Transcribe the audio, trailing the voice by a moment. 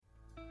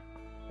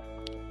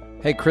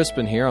Hey,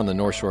 Crispin here on the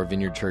North Shore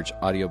Vineyard Church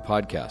audio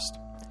podcast.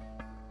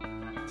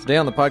 Today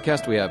on the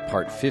podcast, we have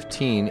part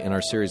 15 in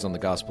our series on the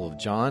Gospel of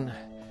John.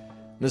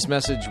 This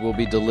message will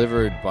be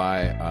delivered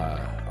by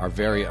our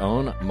very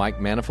own Mike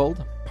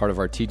Manifold, part of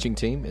our teaching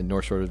team in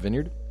North Shore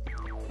Vineyard.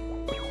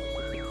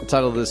 The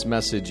title of this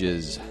message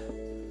is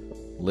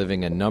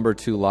Living a Number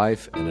 2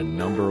 Life in a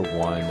Number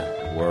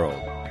 1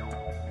 World.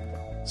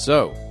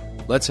 So,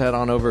 let's head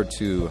on over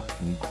to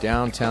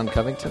downtown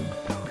Covington,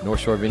 North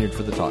Shore Vineyard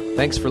for the talk.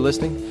 Thanks for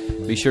listening.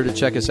 Be sure to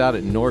check us out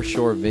at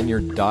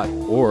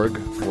northshorevineyard.org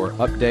for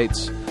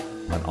updates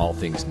on all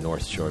things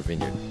North Shore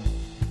Vineyard.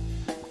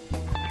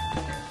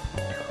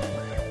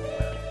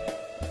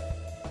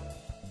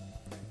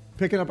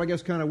 Picking up, I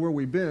guess, kind of where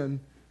we've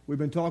been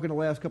talking the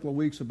last couple of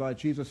weeks about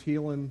Jesus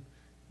healing,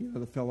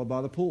 the fellow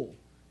by the pool.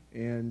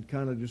 And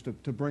kind of just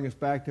to bring us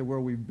back to where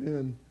we've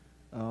been,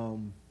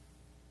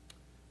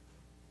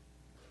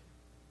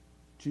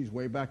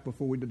 way back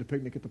before we did the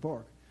picnic at the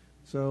park.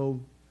 So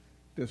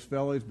this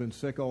fellow, he's been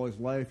sick all his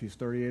life. He's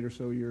 38 or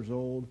so years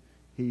old.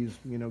 He's,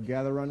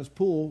 gathered around his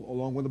pool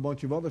along with a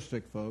bunch of other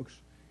sick folks.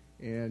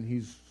 And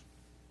he's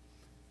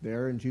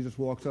there, and Jesus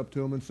walks up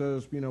to him and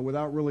says,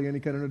 without really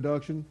any kind of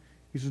introduction,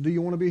 he says, do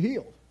you want to be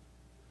healed?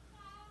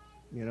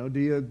 Do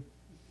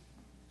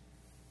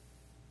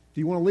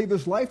you want to leave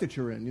this life that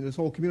you're in, this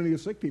whole community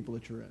of sick people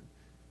that you're in?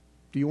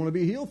 Do you want to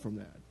be healed from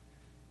that?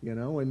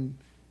 And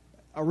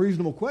a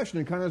reasonable question,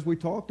 and kind of as we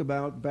talked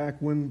about back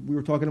when we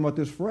were talking about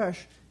this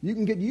fresh, you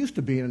can get used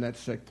to being in that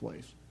sick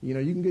place. You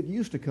can get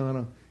used to kind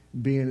of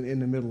being in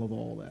the middle of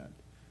all that.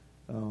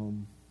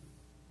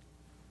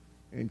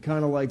 And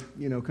kind of like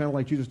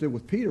Jesus did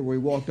with Peter, where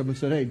he walked up and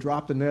said, hey,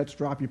 drop the nets,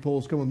 drop your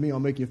poles, come with me, I'll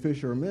make you a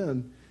fisher of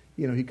men.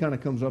 He kind of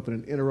comes up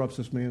and interrupts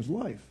this man's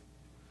life.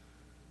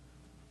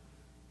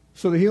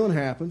 So the healing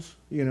happens.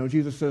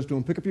 Jesus says to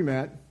him, pick up your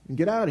mat and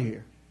get out of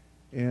here.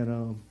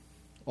 And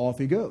off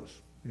he goes.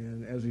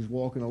 And as he's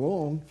walking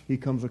along, he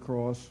comes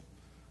across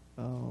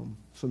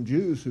some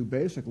Jews who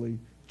basically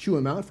chew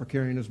him out for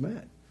carrying his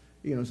mat.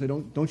 Say,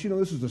 don't you know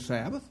this is the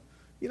Sabbath?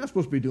 You're not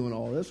supposed to be doing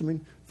all this. I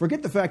mean,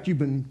 forget the fact you've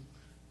been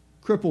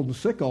crippled and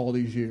sick all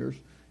these years.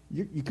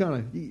 You're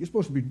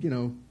supposed to be,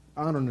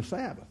 honoring the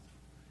Sabbath.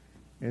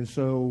 And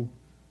so,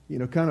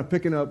 kind of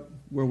picking up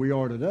where we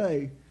are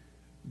today,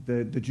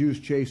 the Jews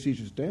chase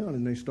Jesus down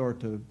and they start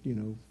to,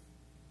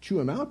 chew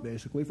him out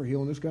basically for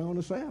healing this guy on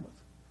the Sabbath.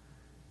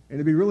 And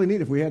it'd be really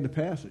neat if we had the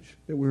passage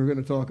that we were going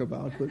to talk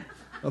about, but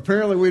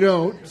apparently we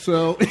don't.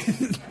 So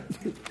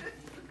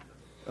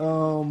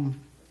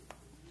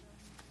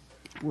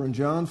we're in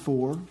John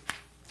 4.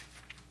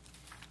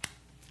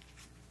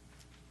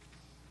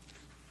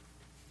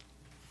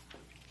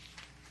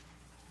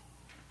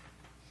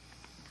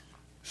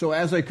 So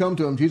as they come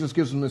to him, Jesus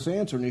gives them this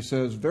answer, and he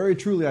says, very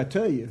truly I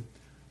tell you,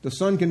 the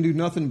Son can do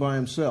nothing by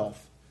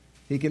himself.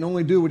 He can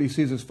only do what he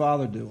sees his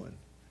Father doing.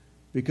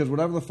 Because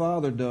whatever the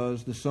Father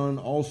does, the Son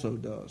also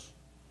does.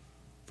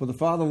 For the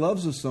Father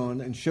loves the Son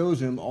and shows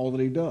him all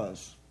that he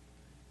does.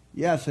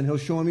 Yes, and he'll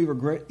show him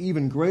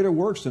even greater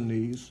works than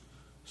these,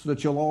 so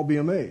that you'll all be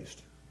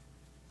amazed.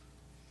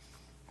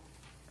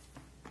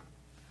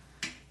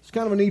 It's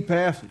kind of a neat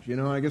passage,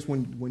 I guess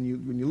when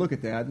you look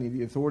at that and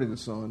the authority of the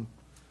Son,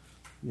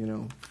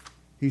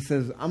 he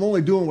says, I'm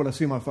only doing what I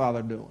see my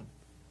Father doing.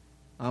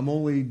 I'm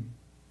only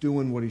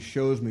doing what he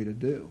shows me to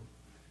do.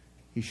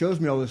 He shows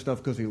me all this stuff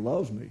because he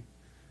loves me.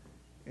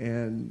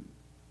 And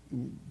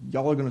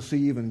y'all are going to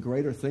see even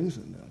greater things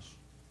in this.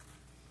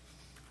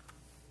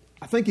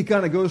 I think he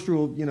kind of goes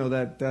through,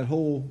 that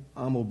whole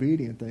I'm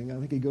obedient thing. I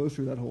think he goes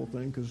through that whole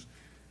thing because,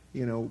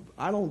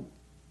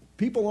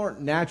 people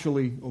aren't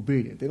naturally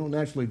obedient. They don't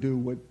naturally do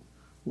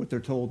what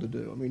they're told to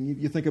do. I mean,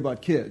 you think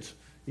about kids.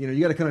 You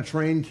got to kind of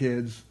train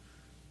kids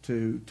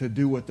to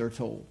do what they're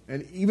told.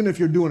 And even if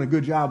you're doing a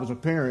good job as a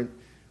parent,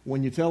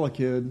 when you tell a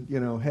kid,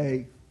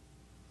 hey,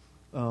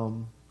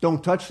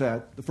 don't touch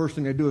that, the first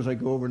thing they do is they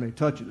go over and they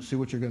touch it to see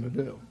what you're going to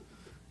do.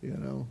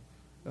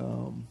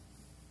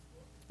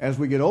 As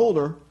we get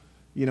older,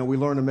 we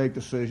learn to make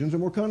decisions,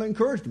 and we're kind of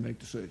encouraged to make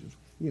decisions.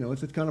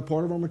 It's kind of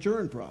part of our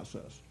maturing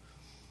process.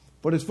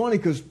 But it's funny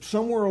because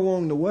somewhere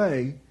along the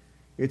way,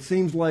 it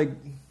seems like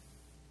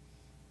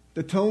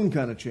the tone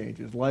kind of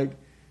changes. Like,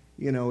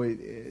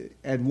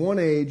 at one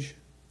age,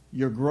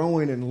 you're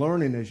growing and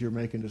learning as you're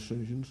making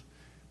decisions.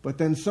 But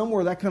then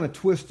somewhere that kind of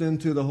twists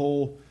into the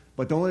whole,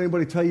 but don't let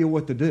anybody tell you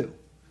what to do.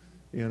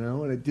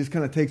 And it just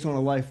kind of takes on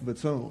a life of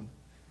its own.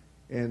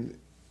 And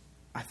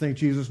I think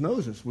Jesus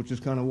knows this, which is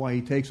kind of why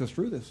he takes us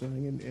through this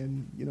thing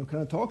and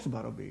kind of talks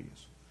about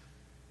obedience.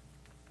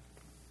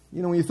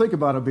 When you think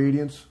about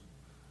obedience,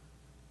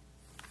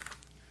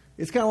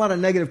 it's got a lot of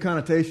negative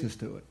connotations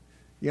to it.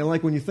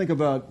 Like when you think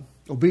about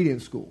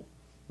obedience school,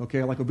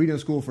 okay, like obedience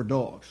school for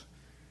dogs.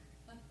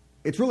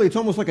 It's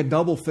almost like a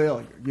double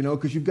failure,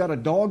 because you've got a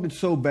dog that's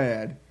so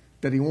bad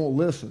that he won't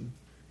listen,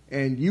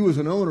 and you as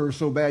an owner are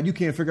so bad you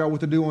can't figure out what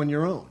to do on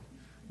your own,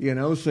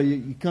 so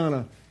you kind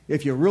of,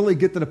 if you really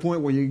get to the point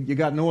where you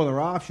got no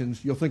other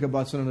options, you'll think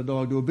about sending a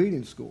dog to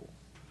obedience school.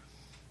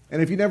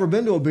 And if you've never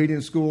been to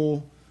obedience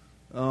school,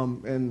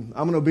 and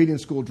I'm an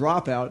obedience school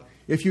dropout.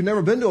 If you've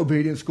never been to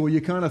obedience school,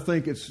 you kind of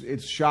think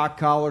it's shock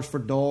collars for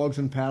dogs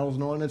and paddles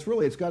and all, and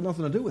it's got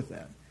nothing to do with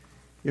that.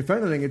 If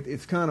anything,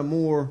 it's kind of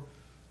more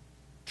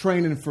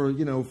training for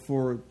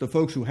the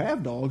folks who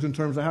have dogs in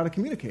terms of how to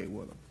communicate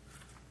with them.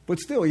 But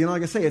still,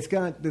 like I say, it's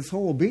got this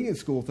whole obedience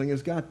school thing.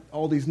 It's got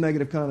all these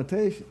negative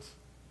connotations.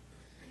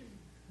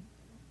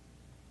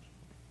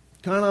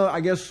 Kind of, I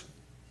guess,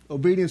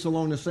 obedience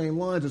along the same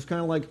lines. It's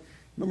kind of like,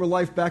 remember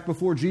life back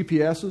before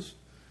GPSs?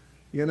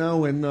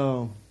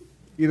 And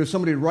either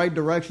somebody would write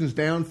directions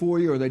down for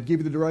you, or they'd give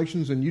you the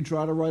directions and you'd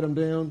try to write them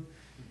down.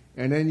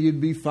 And then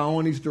you'd be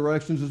following these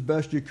directions as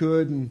best you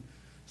could. And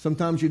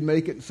sometimes you'd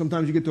make it.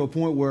 Sometimes you get to a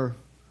point where,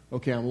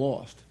 okay, I'm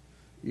lost.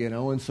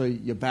 And so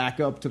you back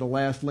up to the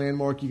last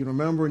landmark you can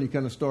remember, and you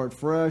kind of start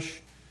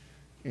fresh,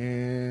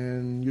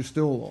 and you're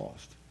still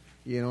lost.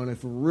 And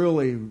if it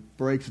really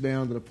breaks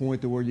down to the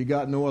point to where you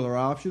got no other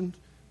options,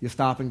 you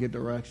stop and get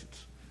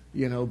directions.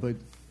 But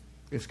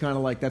it's kind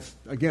of like that's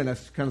kind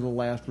of the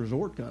last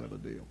resort kind of a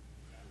deal.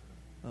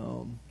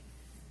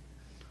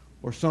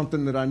 Or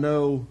something that I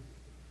know,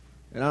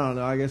 and I don't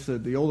know, I guess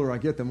the older I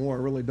get, the more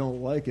I really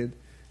don't like it.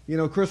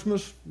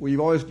 Christmas, where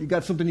you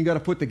got something you got to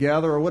put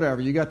together or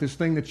whatever. You got this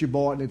thing that you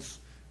bought, and it's,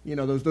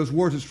 those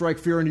words that strike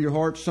fear into your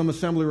heart, some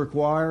assembly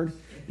required,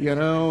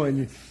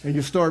 and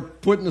you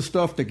start putting the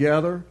stuff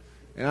together.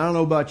 And I don't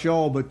know about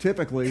y'all, but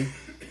typically,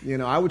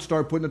 I would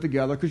start putting it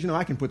together because,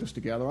 I can put this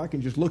together. I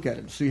can just look at it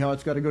and see how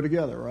it's got to go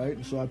together, right?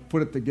 And so I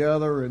put it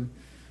together, and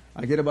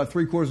I get about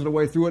 3/4 of the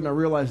way through it, and I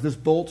realize this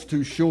bolt's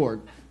too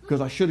short because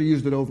I should have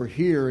used it over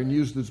here and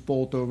used this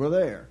bolt over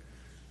there,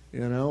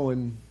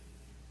 and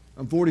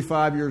I'm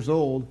 45 years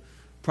old.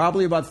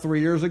 Probably about 3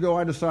 years ago,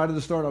 I decided I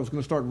was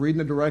going to start reading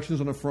the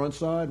directions on the front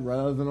side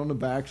rather than on the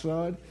back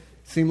side.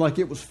 Seemed like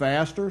it was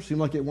faster.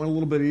 Seemed like it went a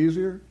little bit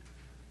easier.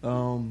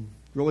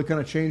 Really kind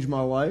of changed my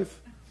life.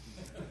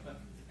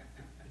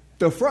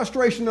 The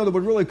frustration, though, that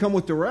would really come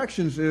with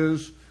directions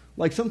is,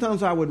 like,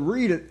 sometimes I would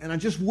read it and I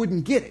just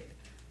wouldn't get it.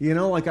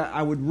 Like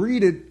I would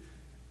read it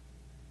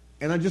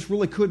and I just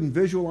really couldn't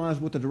visualize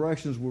what the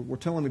directions were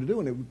telling me to do.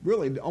 And it would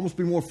really almost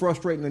be more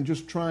frustrating than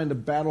just trying to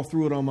battle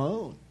through it on my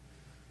own.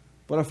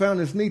 But I found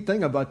this neat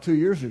thing about 2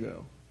 years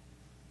ago.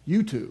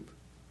 YouTube.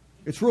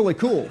 It's really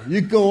cool. You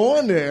go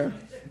on there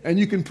and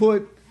you can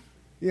put,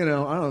 I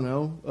don't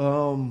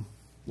know,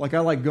 like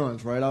I like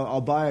guns, right? I'll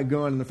buy a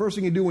gun. And the first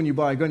thing you do when you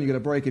buy a gun, you got to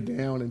break it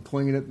down and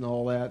clean it and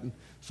all that. And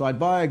so I'd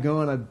buy a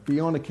gun. I'd be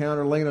on the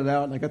counter laying it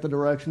out, and I got the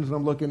directions, and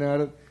I'm looking at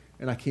it.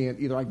 And I can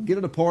get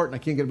it apart and I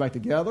can't get it back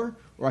together,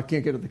 or I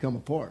can't get it to come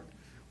apart.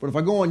 But if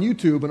I go on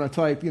YouTube and I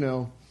type,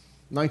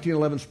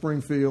 1911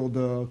 Springfield,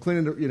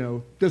 cleaning,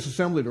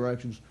 disassembly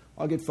directions,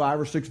 I'll get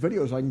 5 or 6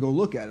 videos I can go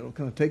look at. It'll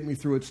kind of take me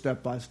through it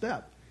step by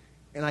step.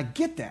 And I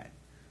get that.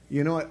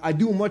 I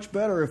do much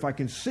better if I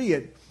can see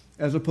it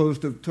as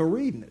opposed to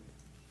reading it.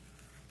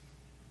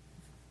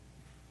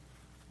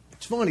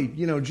 It's funny,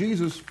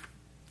 Jesus,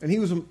 and he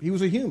was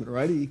a human,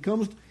 right? He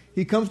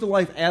comes to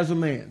life as a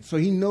man, so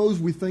he knows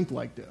we think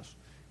like this.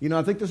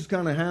 I think this is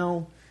kind of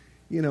how,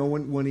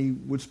 when he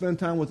would spend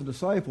time with the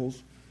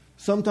disciples,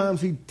 sometimes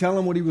he'd tell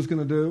them what he was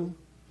going to do,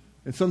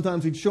 and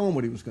sometimes he'd show them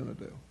what he was going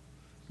to do.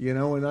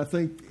 And I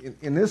think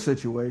in this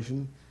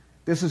situation,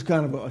 this is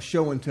kind of a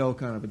show and tell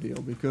kind of a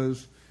deal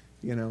because,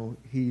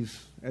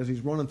 as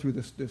he's running through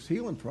this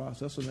healing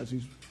process and as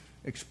he's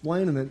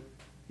explaining it,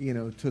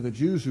 to the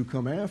Jews who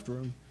come after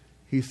him,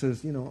 he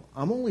says,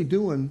 I'm only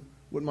doing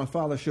what my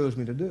Father shows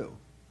me to do.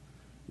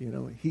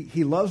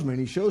 He loves me and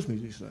he shows me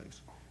these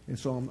things. And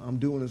so I'm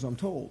doing as I'm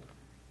told.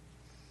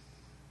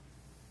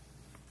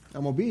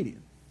 I'm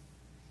obedient.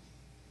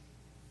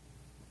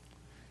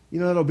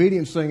 That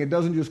obedience thing, it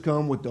doesn't just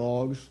come with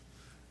dogs,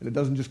 and it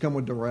doesn't just come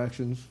with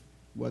directions,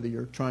 whether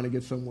you're trying to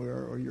get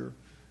somewhere or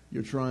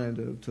you're trying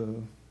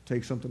to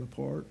take something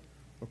apart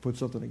or put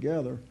something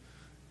together.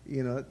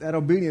 That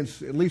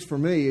obedience, at least for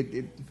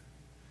me,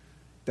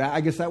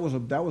 I guess that was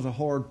a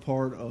hard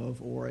part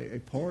of, or a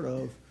part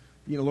of,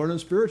 learning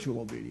spiritual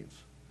obedience,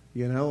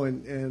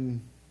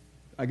 and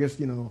I guess,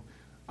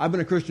 I've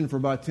been a Christian for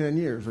about 10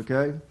 years,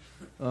 okay?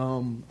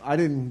 I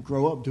didn't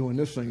grow up doing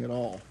this thing at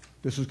all.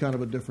 This is kind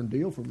of a different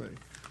deal for me.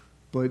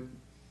 But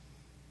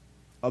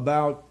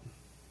about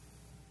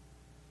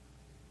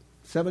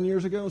 7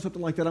 years ago,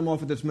 something like that, I'm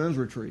off at this men's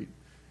retreat.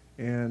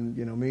 And,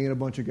 me and a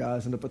bunch of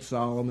guys end up at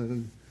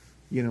Solomon,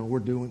 and, we're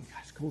doing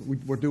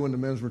the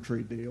men's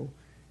retreat deal.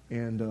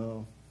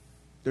 And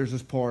there's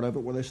this part of it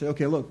where they say,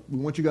 okay, look, we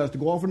want you guys to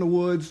go off in the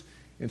woods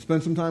and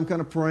spend some time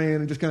kind of praying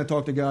and just kind of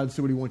talk to God and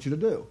see what he wants you to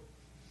do.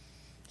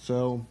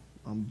 So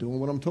I'm doing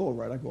what I'm told,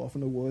 right? I go off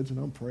in the woods and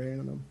I'm praying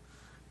and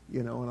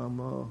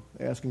I'm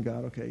asking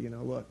God, okay,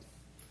 look,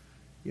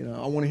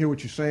 I want to hear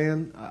what you're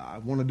saying. I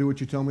want to do what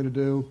you tell me to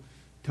do.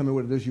 Tell me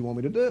what it is you want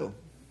me to do.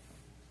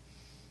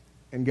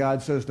 And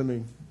God says to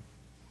me,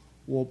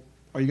 well,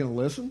 are you going to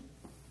listen?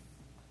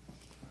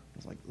 I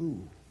was like,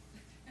 ooh,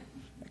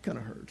 that kind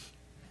of hurts,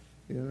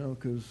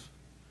 because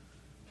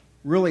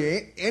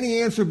really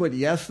any answer but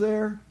yes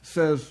there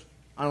says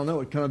I don't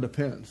know. It kind of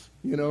depends.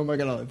 You know, am I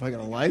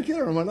gonna like it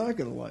or am I not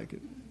gonna like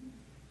it?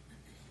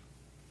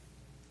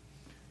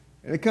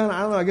 And it kind of,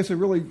 I don't know. I guess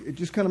it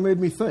just kind of made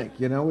me think.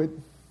 You know, it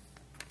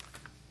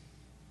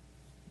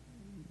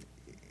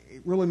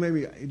really made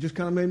me. It just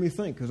kind of made me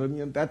think because I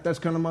mean that's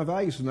kind of my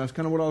values and that's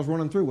kind of what I was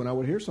running through when I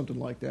would hear something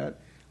like that.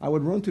 I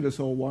would run through this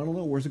whole, well, I don't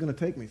know, where's it going to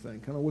take me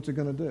thing? Kind of what's it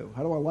going to do?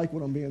 How do I like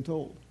what I'm being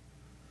told?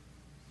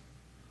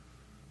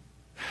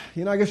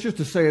 You know, I guess just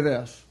to say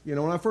this, you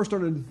know, when I first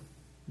started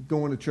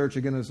going to church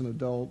again as an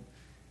adult,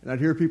 and I'd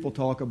hear people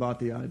talk about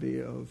the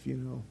idea of, you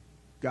know,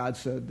 God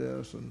said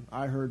this and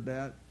I heard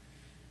that,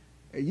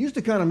 it used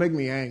to kind of make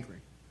me angry,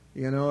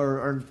 you know,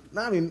 or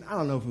I mean, I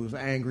don't know if it was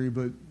angry,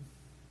 but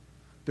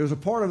there was a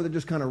part of it that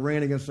just kind of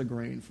ran against the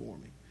grain for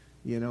me.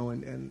 You know,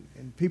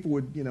 and people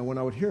would, you know, when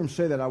I would hear them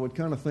say that, I would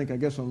kind of think, I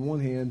guess on one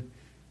hand,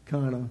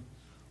 kind of, well,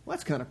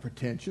 that's kind of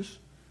pretentious.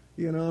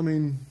 You know, I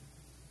mean,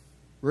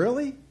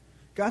 really?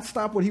 God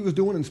stopped what he was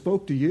doing and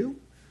spoke to you?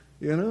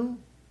 You know?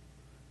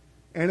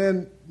 And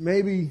then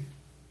maybe,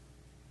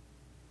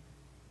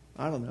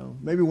 I don't know,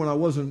 maybe when I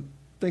wasn't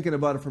thinking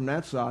about it from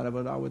that side of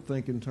it, I would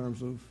think in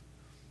terms of,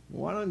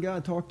 well, why doesn't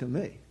God talk to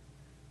me?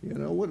 You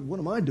know, what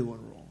am I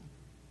doing wrong?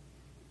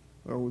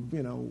 Or,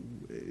 you know,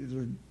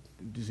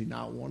 does he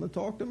not want to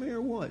talk to me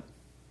or what?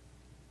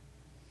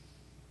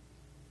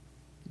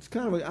 It's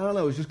kind of I don't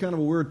know. It's just kind of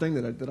a weird thing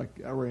that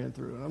I ran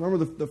through. And I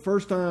remember the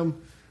first time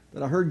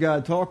that I heard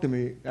God talk to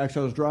me.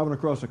 Actually, I was driving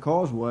across the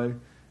causeway,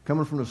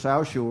 coming from the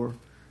South Shore,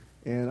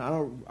 and I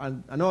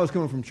know I was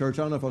coming from church.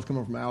 I don't know if I was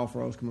coming from Alpha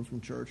or I was coming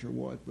from church or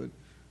what, but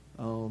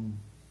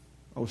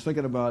I was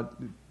thinking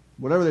about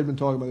whatever they'd been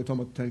talking about. They were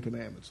talking about the 10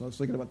 Commandments. So I was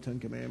thinking about 10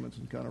 Commandments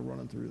and kind of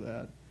running through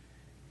that,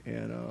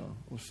 and I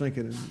was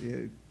thinking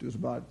it was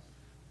about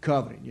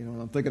coveting, you know,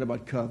 and I'm thinking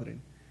about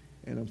coveting.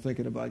 And I'm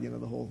thinking about, you know,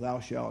 the whole thou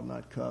shalt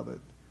not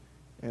covet.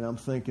 And I'm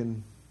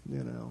thinking,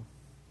 you know,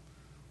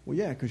 well,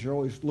 yeah, because you're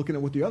always looking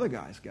at what the other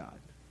guy's got.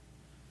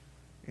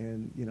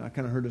 And, you know, I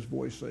kind of heard this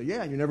voice say,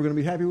 yeah, you're never going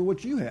to be happy with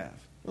what you have.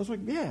 I was like,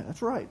 yeah,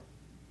 that's right.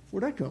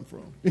 Where'd that come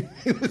from?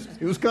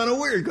 it was kind of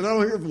weird because I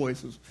don't hear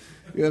voices,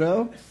 you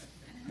know.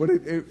 But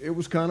it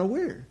was kind of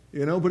weird,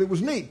 you know. But it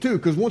was neat, too,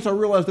 because once I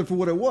realized it for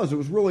what it was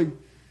really,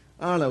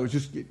 I don't know,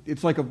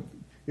 it's like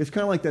it's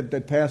kind of like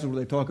that passage where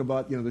they talk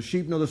about, you know, the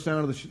sheep know the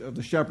sound of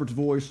the shepherd's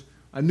voice.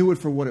 I knew it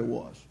for what it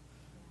was,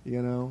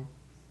 you know.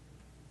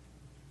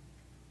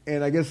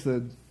 And I guess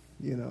the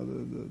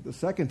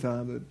second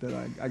time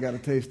that I got a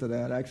taste of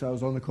that, actually I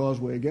was on the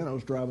causeway again. I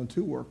was driving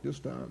to work this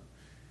time.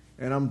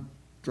 And I'm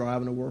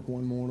driving to work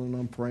one morning and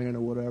I'm praying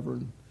or whatever.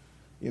 And,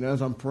 you know,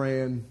 as I'm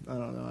praying, I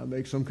don't know, I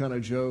make some kind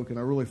of joke and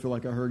I really feel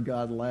like I heard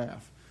God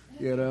laugh,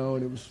 you know.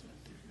 And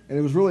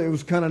it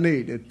was kind of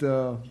neat.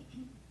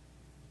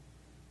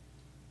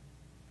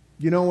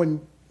 You know,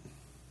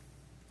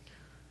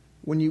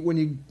 when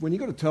you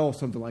go to tell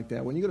something like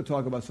that, when you go to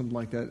talk about something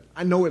like that,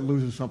 I know it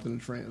loses something in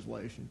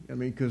translation. I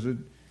mean, because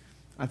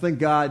I think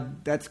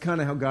God, that's kind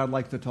of how God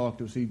likes to talk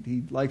to us.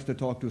 He likes to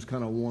talk to us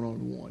kind of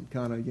one-on-one,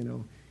 kind of, you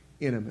know,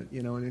 intimate,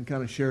 you know, and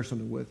kind of share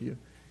something with you.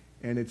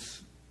 And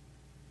it's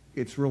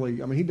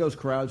really, I mean, he does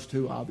crowds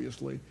too,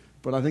 obviously,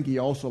 but I think he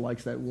also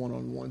likes that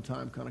one-on-one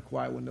time, kind of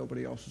quiet when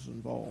nobody else is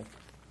involved.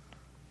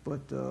 But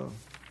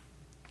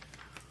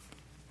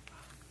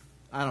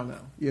I don't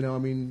know. You know, I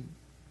mean,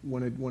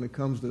 when it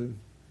comes to,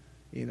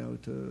 you know,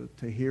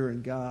 to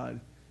hearing God,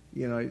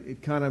 you know,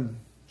 it kind of,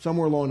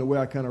 somewhere along the way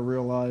I kind of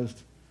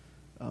realized,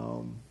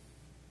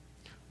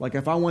 like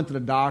if I went to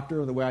the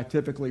doctor the way I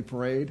typically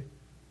prayed,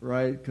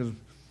 right? Because,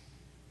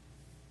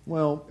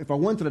 well, if I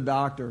went to the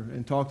doctor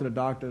and talked to the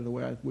doctor the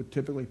way I would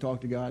typically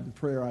talk to God in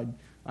prayer,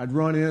 I'd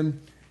run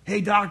in,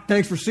 hey, doc,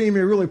 thanks for seeing me.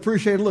 I really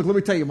appreciate it. Look, let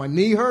me tell you, my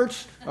knee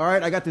hurts. All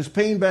right, I got this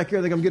pain back here.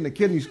 I think I'm getting a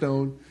kidney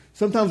stone.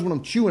 Sometimes when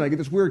I'm chewing, I get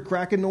this weird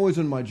cracking noise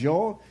in my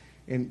jaw,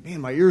 and,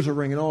 man, my ears are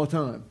ringing all the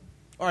time.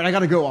 All right, I got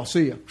to go. I'll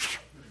see you.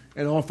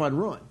 And off I'd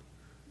run,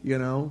 you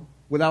know,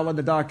 without letting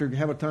the doctor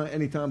have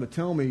any time to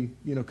tell me,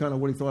 you know, kind of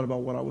what he thought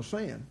about what I was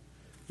saying.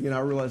 You know,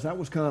 I realized that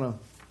was kind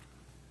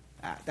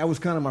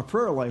of my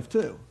prayer life,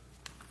 too.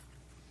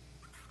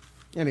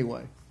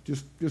 Anyway,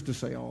 just to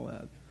say all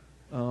that.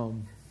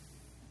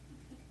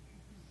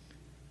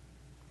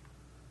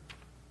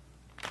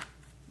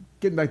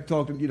 Getting back to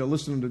talking, you know,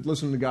 listening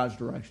to God's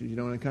directions, you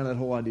know, and kind of that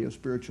whole idea of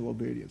spiritual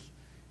obedience.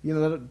 You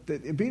know,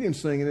 that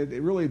obedience thing, and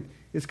it really,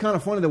 it's kind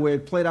of funny the way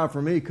it played out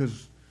for me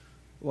because,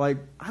 like,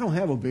 I don't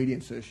have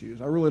obedience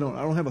issues. I really don't.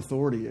 I don't have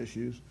authority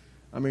issues.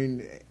 I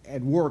mean,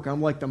 at work, I'm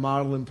like the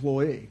model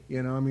employee.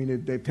 You know, I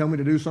mean, they tell me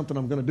to do something,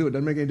 I'm going to do it.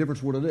 Doesn't make any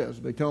difference what it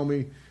is. They tell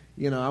me,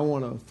 you know, I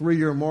want a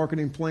 3-year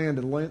marketing plan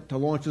to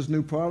launch this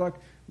new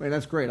product. Man,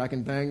 that's great. I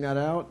can bang that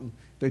out. And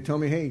they tell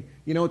me, hey,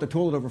 you know what, the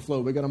toilet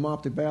overflowed. We got to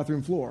mop the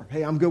bathroom floor.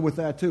 Hey, I'm good with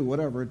that too.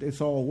 Whatever.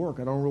 It's all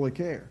work. I don't really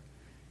care.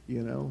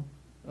 You know.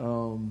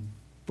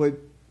 But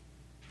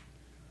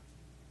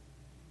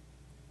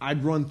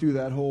I'd run through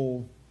that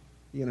whole,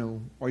 you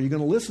know, are you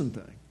going to listen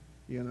thing?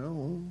 You know,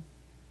 well,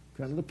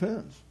 kind of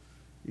depends.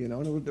 You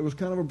know, and there was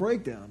kind of a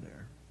breakdown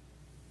there.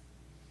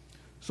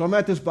 So I'm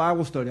at this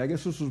Bible study. I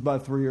guess this was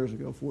about 4 years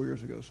ago,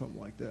 something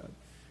like that.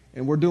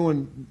 And we're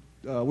doing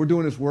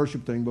this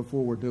worship thing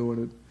before we're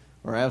doing it,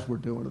 or as we're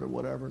doing it, or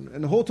whatever.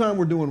 And the whole time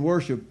we're doing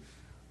worship,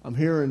 I'm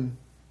hearing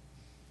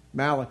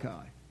Malachi,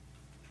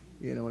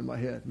 in my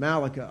head,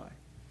 Malachi.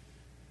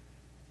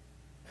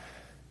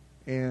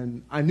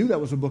 And I knew that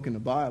was a book in the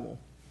Bible.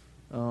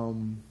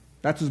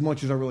 That's as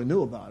much as I really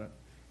knew about it.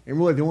 And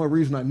really the only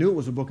reason I knew it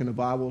was a book in the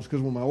Bible is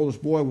because when my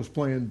oldest boy was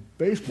playing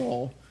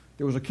baseball,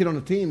 there was a kid on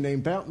the team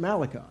named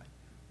Malachi,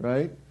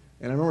 right?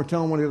 And I remember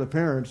telling one of the other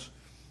parents,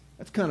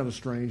 that's kind of a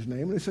strange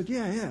name. And they said,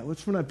 yeah,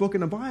 it's from that book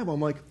in the Bible.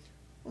 I'm like,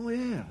 oh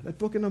yeah, that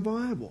book in the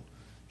Bible.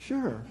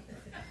 Sure.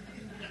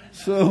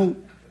 So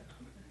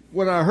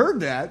when I heard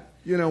that,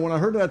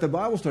 at the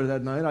Bible study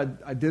that night,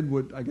 I did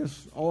what I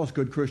guess all us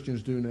good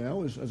Christians do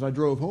now, is as I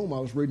drove home, I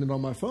was reading it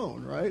on my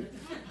phone, right?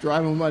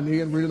 Driving with my knee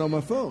and reading it on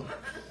my phone.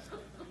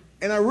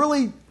 And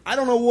I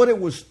don't know what it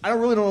was. I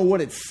really don't know what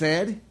it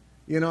said.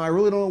 I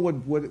really don't know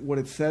what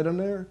it said in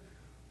there.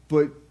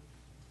 But,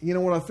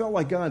 what I felt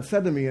like God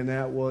said to me in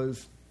that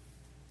was,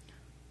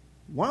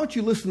 why don't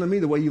you listen to me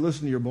the way you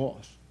listen to your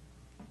boss?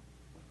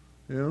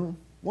 Why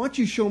don't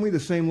you show me the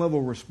same level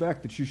of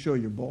respect that you show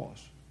your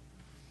boss?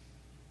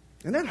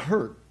 And that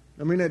hurt.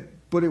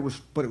 But it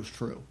was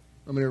true.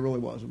 It really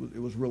was.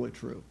 It was really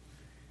true.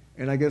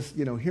 And I guess,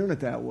 hearing it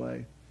that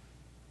way,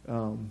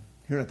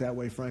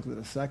 frankly,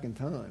 the second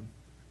time,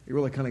 it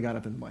really kind of got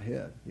up into my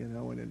head,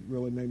 and it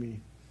really made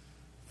me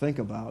think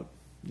about,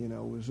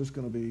 was this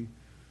going to be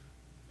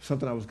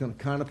something I was going to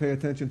kind of pay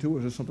attention to, or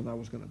was this something I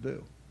was going to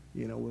do?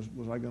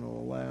 Was I going to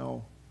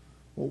allow,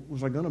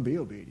 was I going to be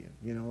obedient,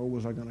 or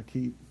was I going to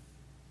keep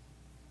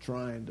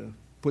trying to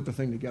put the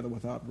thing together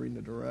without reading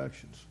the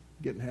directions,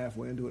 getting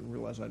halfway into it and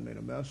realize I'd made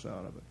a mess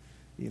out of it?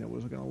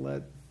 Was I going to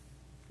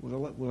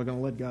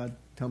let God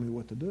tell me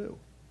what to do?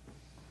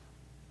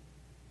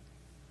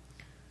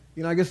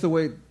 I guess so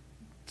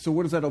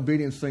what does that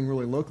obedience thing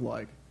really look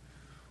like?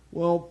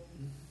 Well,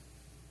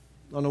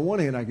 on the one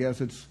hand, I guess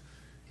it's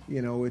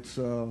maybe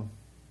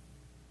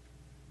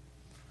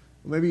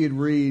you'd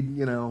read,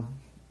 you're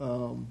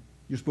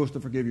supposed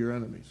to forgive your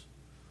enemies,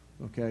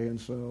 okay?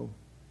 And so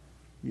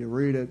you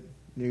read it,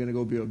 and you're going to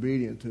go be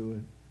obedient to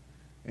it,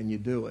 and you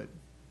do it.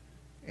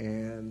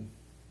 And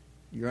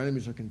your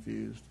enemies are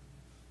confused.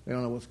 They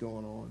don't know what's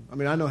going on. I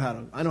know how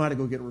to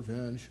go get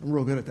revenge. I'm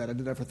real good at that. I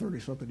did that for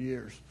 30-something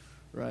years,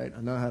 right?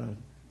 I know how to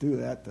do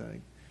that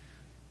thing.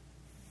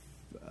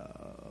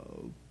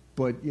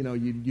 But,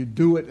 you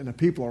do it, and the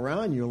people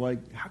around you are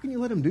like, how can you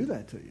let them do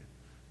that to you?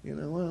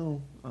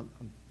 Well, I'm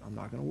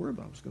not going to worry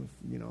about it. I'm just going to,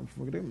 I'm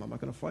forgiving them. I'm not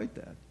going to fight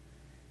that.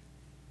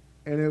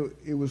 And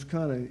it was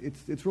kind of,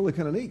 it's really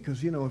kind of neat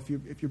because,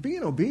 if you're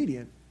being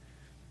obedient,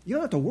 you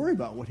don't have to worry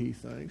about what he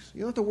thinks. You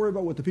don't have to worry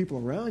about what the people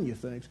around you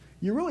thinks.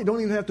 You really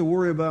don't even have to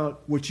worry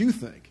about what you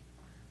think,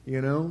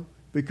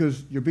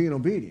 because you're being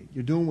obedient.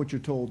 You're doing what you're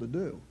told to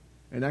do.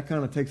 And that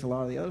kind of takes a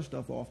lot of the other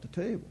stuff off the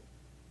table.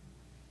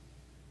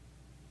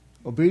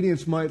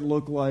 Obedience might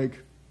look like,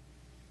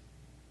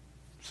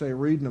 say,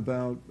 reading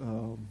about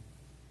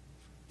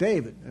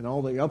David and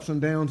all the ups and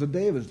downs of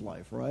David's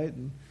life, right?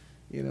 And,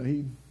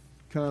 he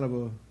kind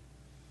of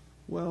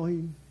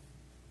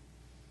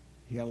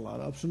he had a lot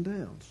of ups and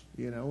downs,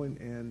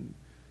 and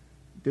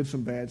did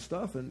some bad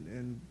stuff.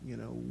 And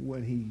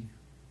when he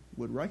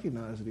would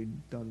recognize that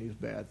he'd done these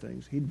bad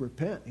things, he'd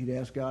repent. He'd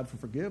ask God for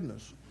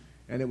forgiveness.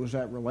 And it was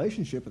that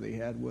relationship that he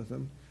had with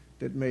him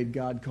that made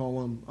God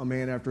call him a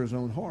man after his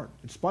own heart,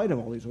 in spite of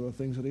all these other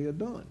things that he had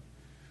done.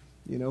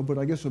 But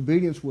I guess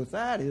obedience with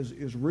that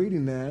is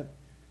reading that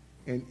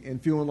and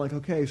feeling like,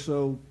 okay,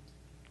 so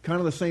kind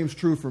of the same's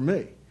true for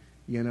me.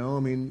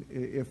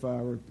 If I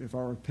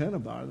repent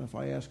about it, and if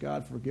I ask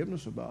God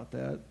forgiveness about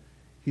that,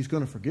 he's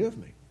going to forgive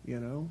me,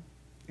 and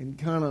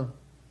kind of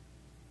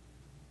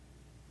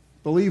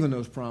believe in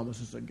those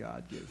promises that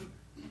God gives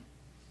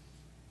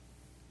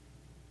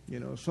me.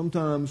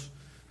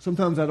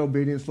 Sometimes that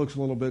obedience looks a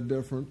little bit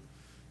different,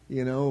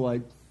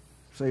 like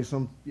say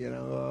so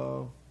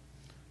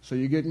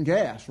you're getting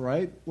gas,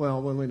 right?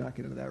 Well, let me not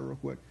get into that real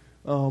quick.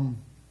 I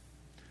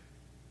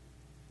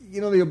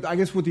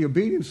guess with the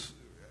obedience,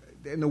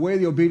 and the way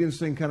the obedience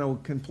thing kind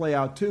of can play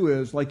out too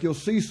is like you'll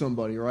see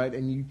somebody, right,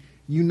 and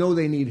you know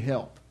they need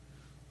help.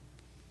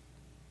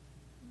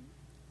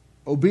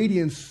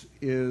 Obedience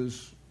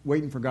is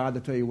waiting for God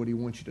to tell you what he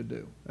wants you to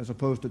do, as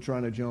opposed to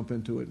trying to jump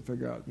into it and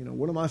figure out,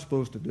 what am I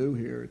supposed to do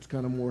here? It's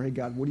kind of more, hey,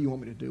 God, what do you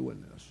want me to do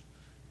in this?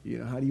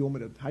 How do you want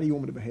me to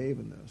behave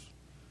in this?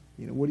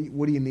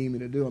 What do you need me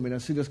to do? I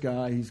see this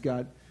guy, he's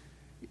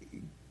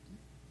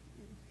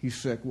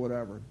sick,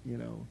 whatever,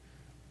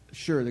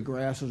 Sure, the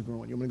grass is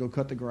growing. You want me to go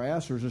cut the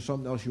grass, or is there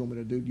something else you want me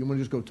to do? You want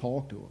to just go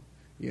talk to him,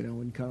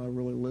 and kind of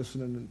really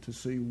listen and to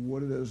see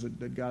what it is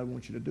that God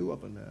wants you to do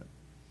up in that.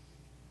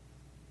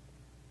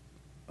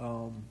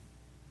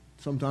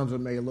 Sometimes it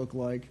may look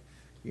like,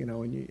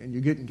 and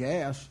you're getting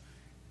gas,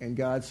 and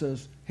God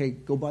says, hey,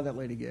 go buy that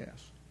lady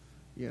gas,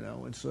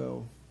 and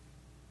so,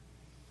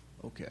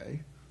 okay.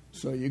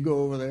 So you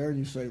go over there and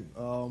you say,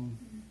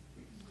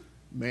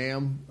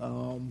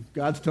 ma'am,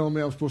 God's telling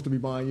me I'm supposed to be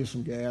buying you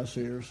some gas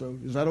here, so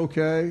is that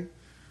okay?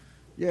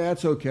 Yeah,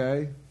 it's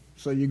okay.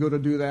 So you go to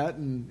do that,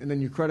 and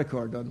then your credit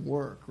card doesn't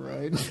work,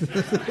 right?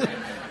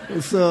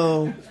 And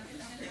so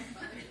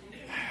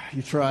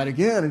you try it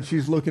again, and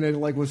she's looking at it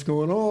like, what's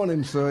going on?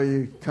 And so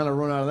you kind of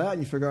run out of that,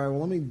 and you figure, all right,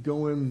 well, let me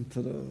go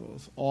into the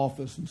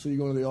office. And so you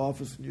go into the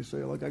office, and you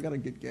say, look, I got to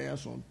get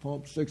gas on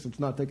pump 6. It's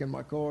not taking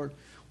my card.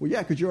 Well, yeah,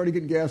 because you're already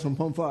getting gas on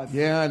pump 5.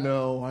 Yeah, I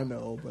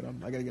know, but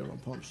I got to get it on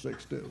pump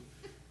 6 too.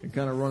 And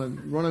kind of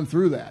running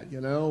through that,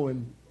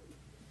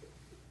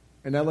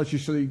 and that lets you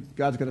see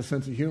God's got a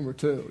sense of humor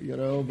too,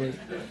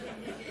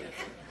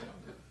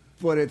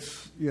 but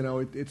it's,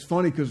 it's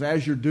funny because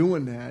as you're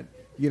doing that,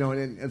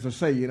 and as I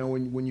say,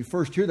 when you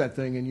first hear that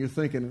thing and you're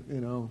thinking,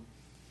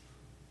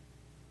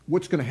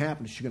 what's going to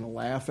happen? Is she going to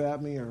laugh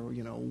at me, or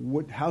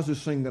how's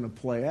this thing going to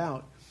play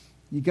out?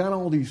 You got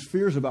all these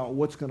fears about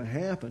what's going to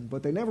happen,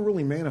 but they never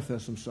really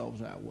manifest themselves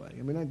that way.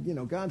 I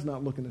mean, God's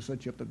not looking to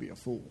set you up to be a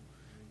fool.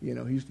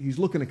 He's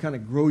looking to kind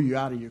of grow you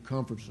out of your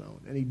comfort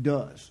zone, and He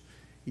does.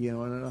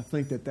 And I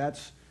think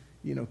that's,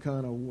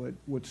 kind of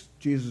what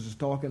Jesus is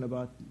talking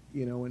about,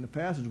 in the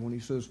passage when He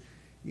says,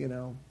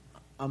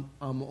 I'm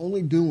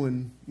only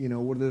doing,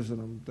 what it is that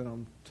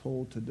I'm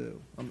told to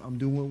do. I'm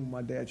doing what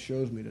my dad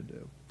shows me to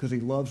do because He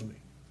loves me.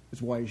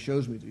 That's why He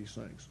shows me these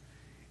things.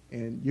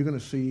 And you're going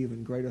to see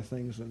even greater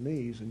things than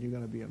these, and you're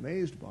going to be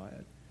amazed by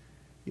it,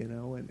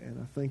 And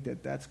I think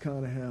that's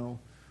kind of how,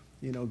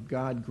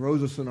 God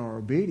grows us in our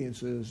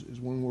obedience is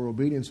when we're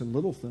obedient in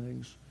little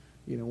things.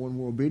 When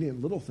we're obedient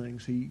in little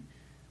things, He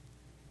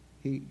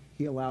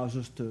allows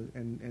us to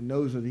and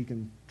knows that He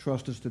can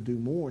trust us to do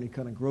more, and He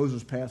kind of grows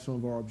us past some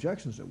of our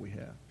objections that we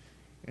have,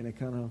 and it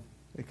kind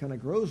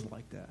of grows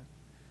like that,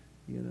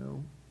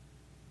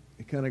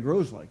 It kind of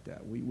grows like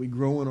that. We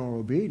grow in our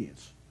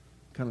obedience,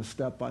 kind of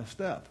step by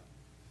step,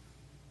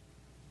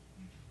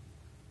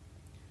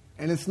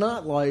 and it's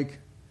not like,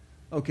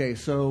 okay,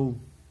 so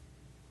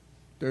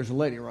there's a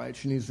lady, right?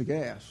 She needs the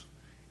gas.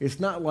 It's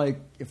not like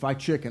if I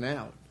chicken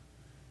out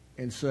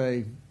and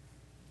say,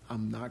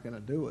 I'm not going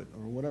to do it,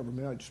 or whatever.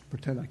 Maybe I just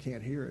pretend I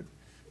can't hear it.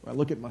 Or I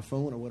look at my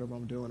phone or whatever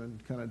I'm doing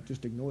and kind of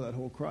just ignore that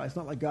whole cry. It's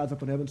not like God's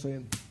up in heaven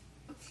saying,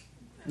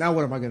 now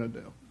what am I going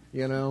to do?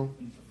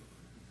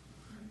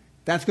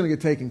 That's going to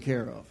get taken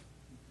care of.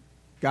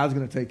 God's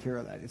going to take care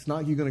of that. It's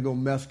not you're going to go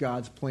mess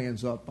God's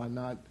plans up by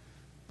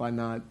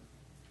not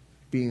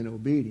being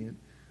obedient,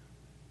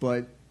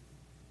 but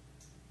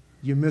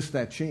you miss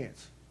that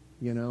chance.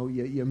 You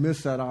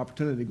miss that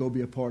opportunity to go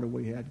be a part of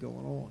what He had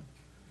going on.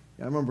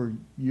 I remember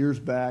years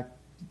back,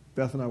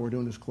 Beth and I were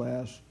doing this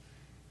class,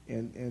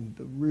 and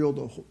the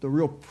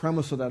real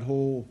premise of that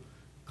whole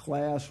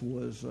class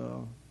was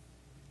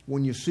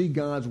when you see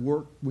God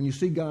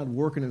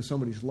working in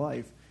somebody's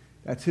life,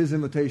 that's His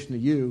invitation to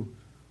you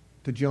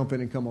to jump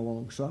in and come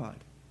alongside.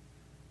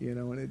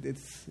 And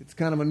it's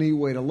kind of a neat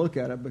way to look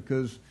at it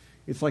because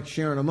it's like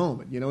sharing a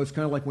moment. It's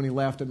kind of like when He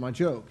laughed at my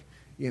joke.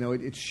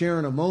 It's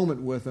sharing a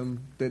moment with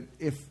Him that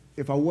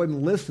if I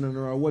wasn't listening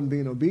or I wasn't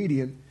being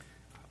obedient,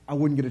 I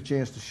wouldn't get a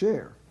chance to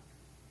share.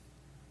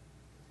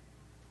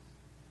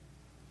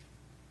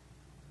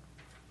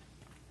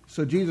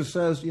 So Jesus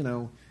says,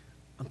 I'm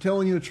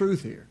telling you the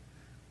truth here.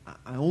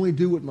 I only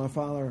do what my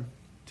Father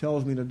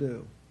tells me to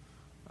do.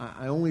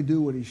 I only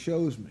do what He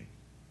shows me.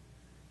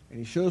 And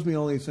He shows me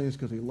all these things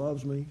because He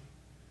loves me.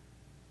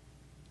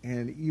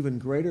 And even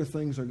greater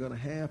things are going to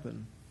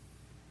happen.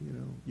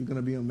 You're going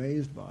to be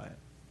amazed by it.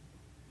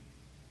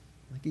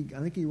 I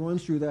think He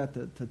runs through that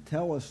to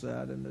tell us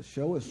that and to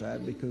show us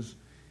that because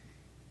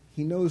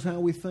He knows how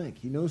we think.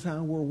 He knows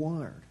how we're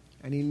wired.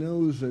 And He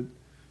knows that,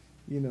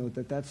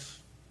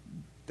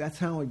 that's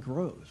how it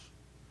grows.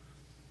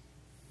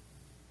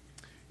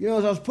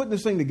 As I was putting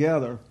this thing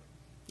together,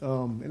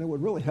 and it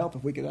would really help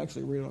if we could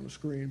actually read it on the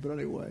screen, but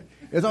anyway,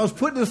 as I was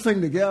putting this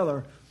thing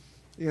together,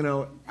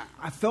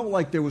 I felt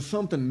like there was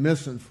something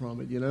missing from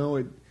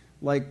it,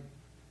 like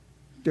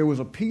there was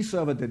a piece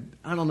of it that,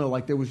 I don't know,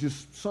 like there was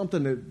just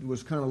something that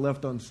was kind of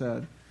left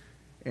unsaid.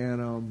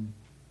 And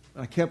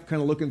I kept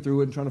kind of looking through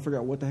it and trying to figure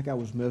out what the heck I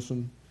was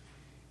missing.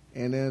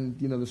 And then,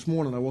 this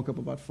morning I woke up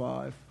about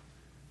 5,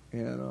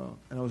 and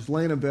I was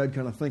laying in bed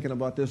kind of thinking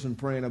about this and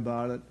praying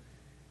about it,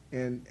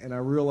 and I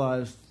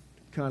realized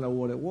kind of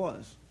what it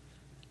was.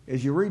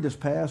 As you read this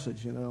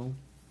passage, and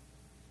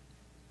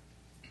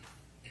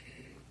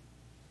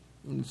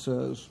it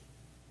says,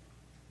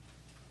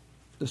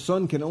 the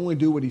Son can only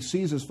do what He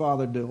sees His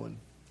Father doing,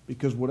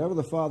 because whatever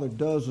the Father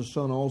does, the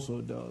Son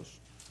also does.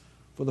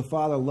 For the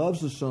Father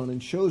loves the Son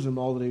and shows Him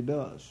all that He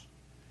does.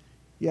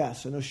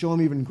 Yes, and He'll show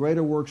Him even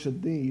greater works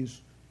than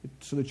these,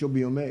 so that you'll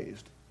be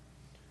amazed.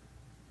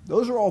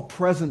 Those are all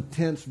present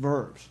tense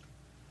verbs.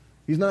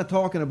 He's not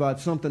talking about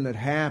something that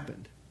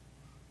happened.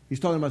 He's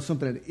talking about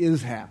something that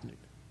is happening.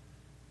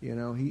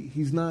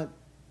 He's not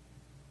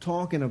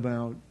talking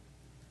about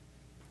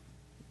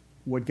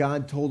what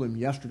God told him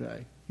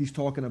yesterday. He's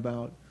talking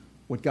about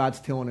what God's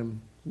telling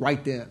him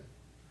right then.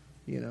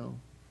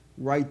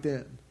 Right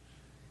then.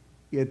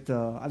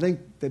 I think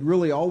that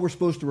really all we're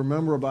supposed to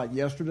remember about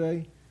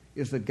yesterday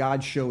is that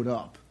God showed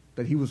up,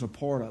 that he was a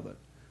part of it.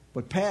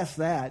 But past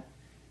that,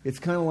 it's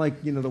kind of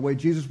like, the way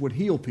Jesus would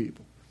heal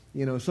people.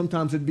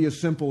 Sometimes it'd be as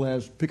simple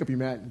as pick up your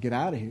mat and get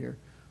out of here.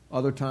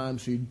 Other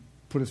times he'd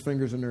put his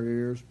fingers in their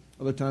ears.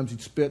 Other times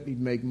he'd spit and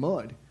he'd make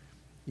mud,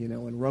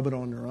 and rub it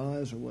on their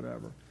eyes or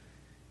whatever.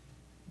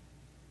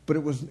 But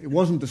it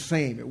wasn't the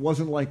same. It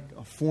wasn't like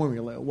a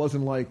formula. It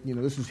wasn't like,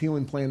 this is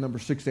healing plan number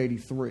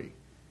 683.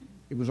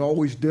 It was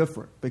always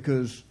different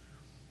because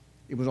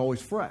it was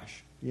always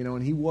fresh,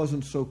 and he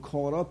wasn't so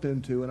caught up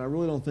into, and I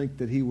really don't think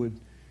that he would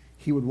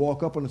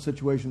walk up on a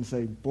situation and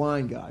say,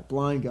 blind guy.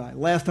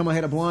 Last time I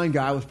had a blind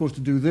guy, I was supposed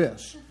to do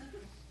this.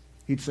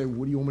 He'd say,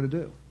 what do you want me to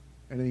do?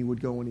 And then he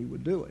would go and he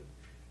would do it.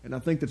 And I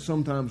think that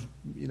sometimes,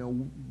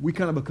 we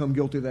kind of become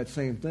guilty of that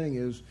same thing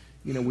is,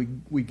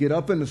 we get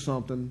up into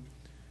something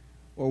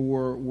or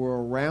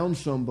we're around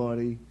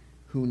somebody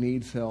who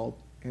needs help.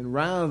 And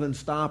rather than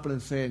stopping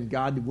and saying,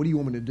 God, what do you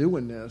want me to do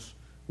in this?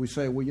 We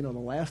say, well, the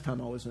last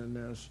time I was in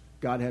this,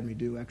 God had me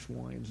do X,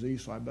 Y, and Z,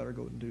 so I better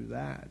go and do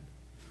that.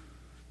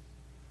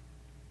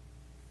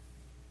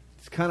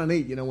 It's kind of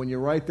neat, when you're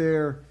right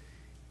there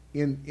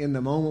in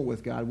the moment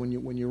with God, when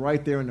you're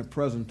right there in the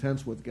present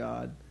tense with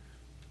God,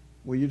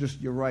 well,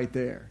 you're right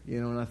there,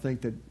 and I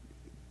think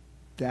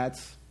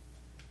that's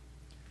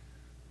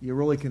you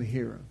really can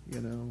hear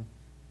him,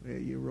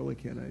 you really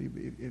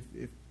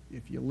can.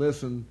 If you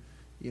listen,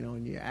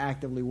 and you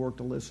actively work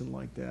to listen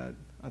like that,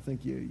 I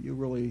think you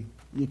really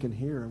can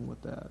hear him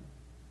with that.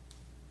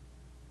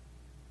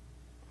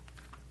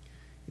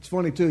 It's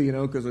funny too,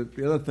 because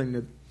the other thing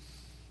that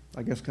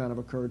I guess kind of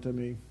occurred to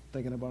me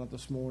thinking about it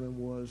this morning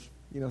was,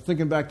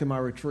 thinking back to my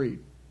retreat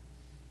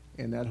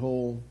and that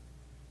whole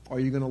are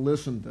you going to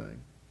listen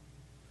thing.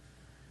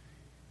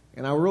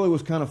 And I really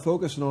was kind of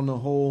focusing on the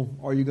whole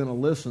are you going to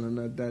listen,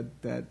 and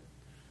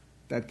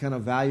that kind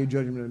of value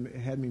judgment it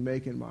had me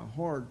make in my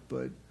heart.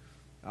 But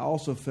I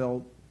also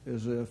felt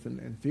as if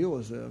and feel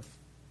as if,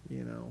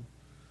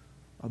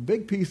 a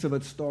big piece of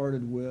it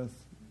started with,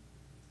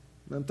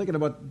 I'm thinking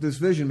about this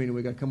vision meeting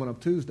we got coming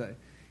up Tuesday.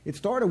 It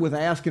started with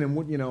asking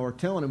him, or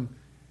telling him,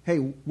 hey,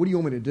 what do you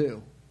want me to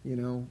do?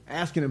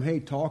 Asking him, hey,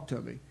 talk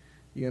to me.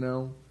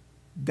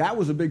 That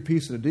was a big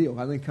piece of the deal.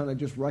 I think kind of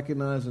just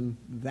recognizing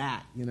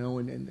that,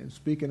 and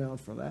speaking out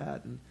for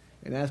that and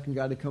asking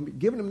God to come,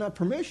 giving him that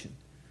permission,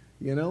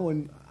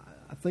 and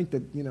I think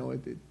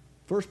that,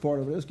 first part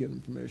of it is giving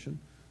him permission.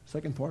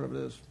 Second part of it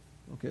is,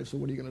 okay, so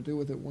what are you going to do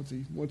with it once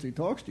he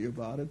talks to you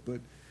about it? But,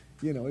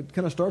 it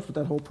kind of starts with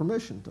that whole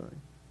permission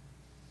thing.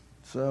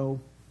 So,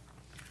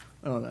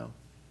 I don't know.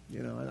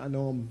 I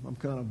know I'm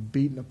kind of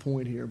beating a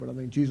point here, but I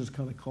think Jesus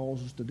kind of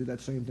calls us to do that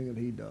same thing that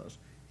he does.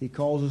 He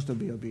calls us to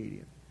be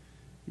obedient.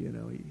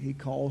 He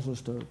calls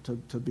us to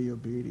be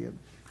obedient,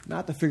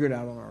 not to figure it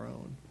out on our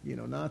own.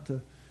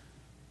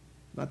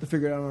 Not to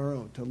figure it out on our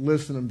own, to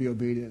listen and be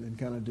obedient and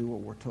kind of do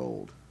what we're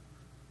told.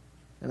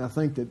 And I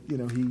think that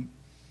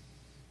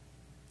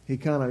he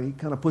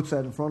kind of puts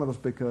that in front of us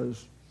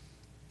because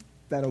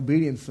that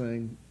obedience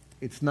thing,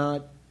 it's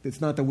not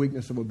the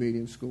weakness of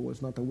obedience school.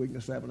 It's not the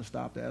weakness of having to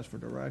stop to ask for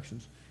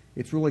directions.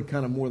 It's really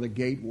kind of more the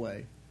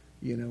gateway,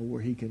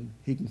 where he can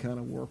kind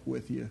of work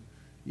with you,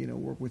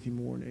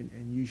 more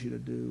and use you to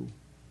do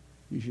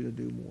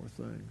more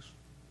things.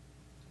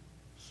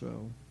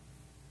 So,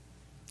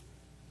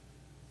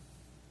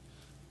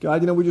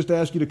 God, we just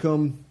ask you to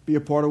come be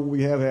a part of what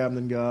we have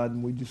happening, God,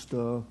 and we just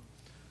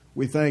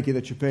we thank you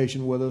that you're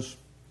patient with us.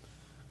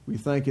 We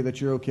thank you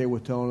that you're okay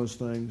with telling us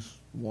things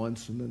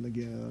once and then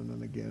again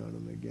and again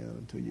and again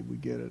until we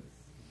get it,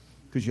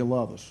 because you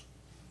love us,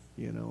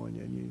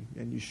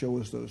 and you show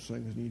us those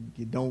things, and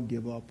you don't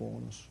give up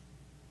on us.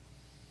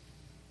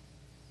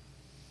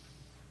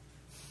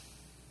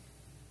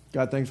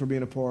 God, thanks for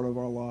being a part of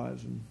our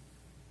lives, and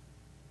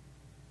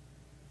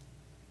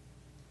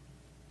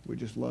we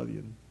just love you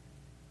and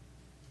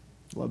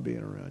love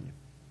being around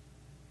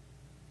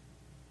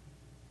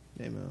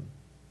you. Amen.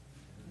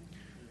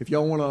 If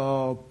y'all want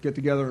to get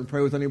together and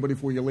pray with anybody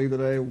before you leave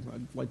today,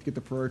 I'd like to get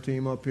the prayer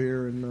team up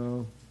here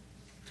and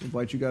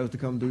invite you guys to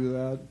come do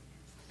that.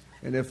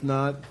 And if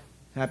not,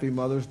 happy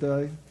Mother's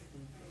Day,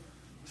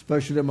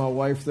 especially to my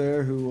wife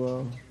there,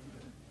 who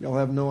y'all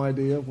have no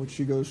idea what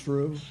she goes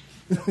through.